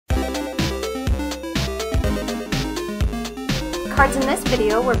Cards in this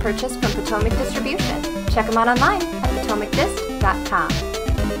video were purchased from Potomac Distribution. Check them out online at potomacdist.com.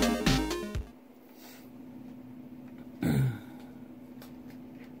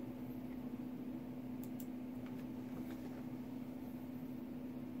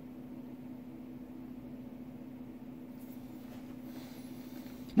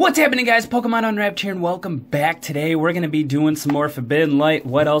 What's happening, guys? Pokemonunwrapped here, and welcome back. Today we're going to be doing some more Forbidden Light,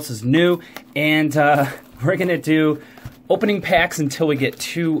 what else is new, and we're going to do opening packs until we get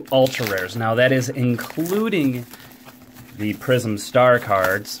 2 Ultra Rares. Now that is including the Prism Star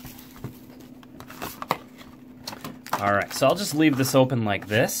cards. Alright, so I'll just leave this open like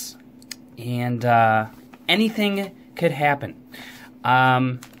this, and anything could happen.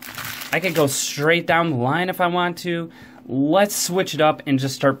 I could go straight down the line if I want to. Let's switch it up and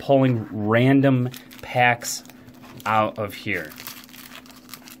just start pulling random packs out of here.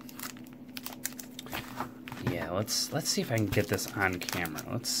 Yeah, let's see if I can get this on camera.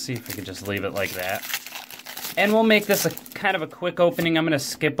 Let's see if I can just leave it like that. And we'll make this a kind of a quick opening. I'm going to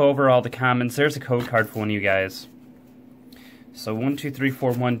skip over all the comments. There's a code card for one of you guys. So 1, 2, 3,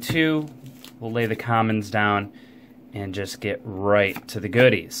 4, 1, 2. We'll lay the commons down and just get right to the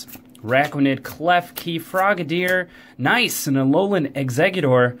goodies. Raquanid, Klefki, Frogadier, nice, and a Alolan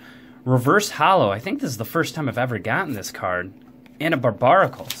Exeggutor, Reverse Hollow. I think this is the first time I've ever gotten this card. And a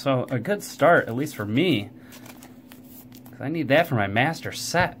Barbaracle, so a good start, at least for me. I need that for my master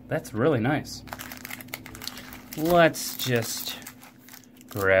set. That's really nice. Let's just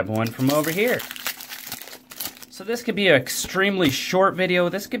grab one from over here. So this could be an extremely short video.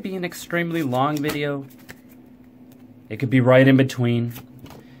 This could be an extremely long video. It could be right in between.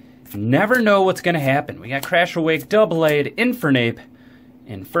 Never know what's going to happen. We got Crash Awake, Double-Aid, Infernape,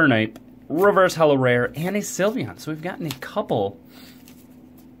 Reverse Hollow Rare, and a Sylveon. So we've gotten a couple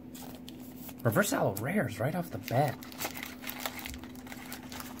Reverse Hollow Rares right off the bat.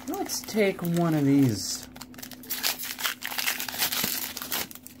 Let's take one of these.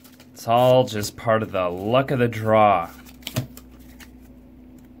 It's all just part of the luck of the draw.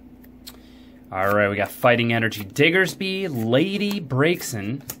 Alright, we got Fighting Energy, Diggersby, Lady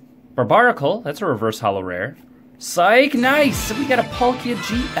Braixen, Barbaracle, that's a Reverse Hollow Rare. Psych, nice! We got a Palkia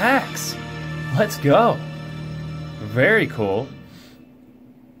GX. Let's go. Very cool.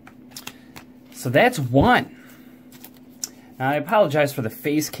 So that's one. Now, I apologize for the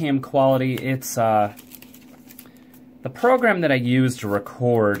face cam quality. It's the program that I use to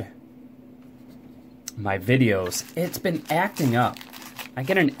record my videos. It's been acting up. I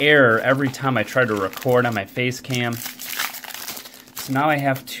get an error every time I try to record on my face cam. So now I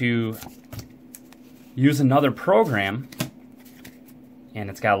have to use another program, and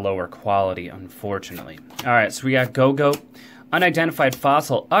it's got lower quality, unfortunately. Alright, so we got Go-Go, Unidentified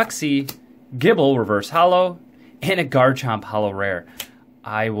Fossil, Uxie, Gibble, Reverse Hollow, and a Garchomp Hollow Rare.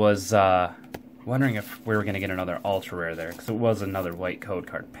 I was wondering if we were going to get another Ultra Rare there, because it was another white code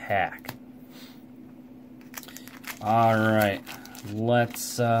card pack. Alright,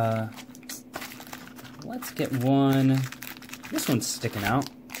 let's get one. This one's sticking out.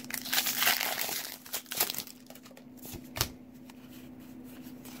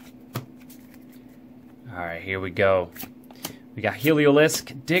 Alright, here we go. We got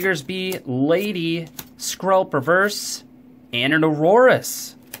Heliolisk, Diggersby, Lady, Skrelp Reverse, and an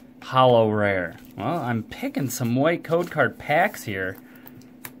Aurorus Hollow Rare. Well, I'm picking some white code card packs here.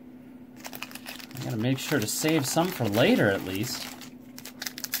 I gotta make sure to save some for later at least.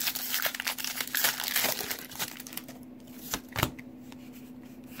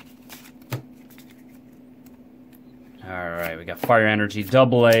 Alright, we got Fire Energy,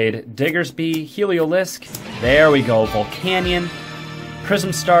 Double-Aid, Diggersby, Heliolisk. There we go, Volcanion,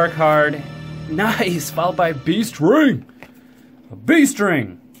 Prism Star card. Nice, followed by Beast Ring. A Beast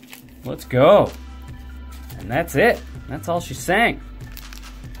Ring. Let's go. And that's it. That's all she's saying.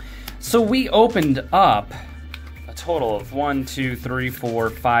 So we opened up a total of 1, 2, 3, 4,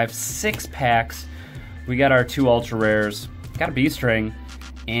 5, 6 packs. We got our 2 Ultra Rares, got a Beast Ring,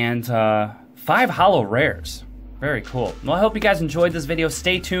 and 5 Hollow Rares. Very cool. Well, I hope you guys enjoyed this video.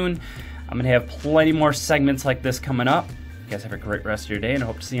 Stay tuned. I'm going to have plenty more segments like this coming up. You guys have a great rest of your day, and I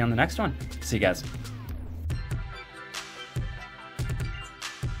hope to see you on the next one. See you guys.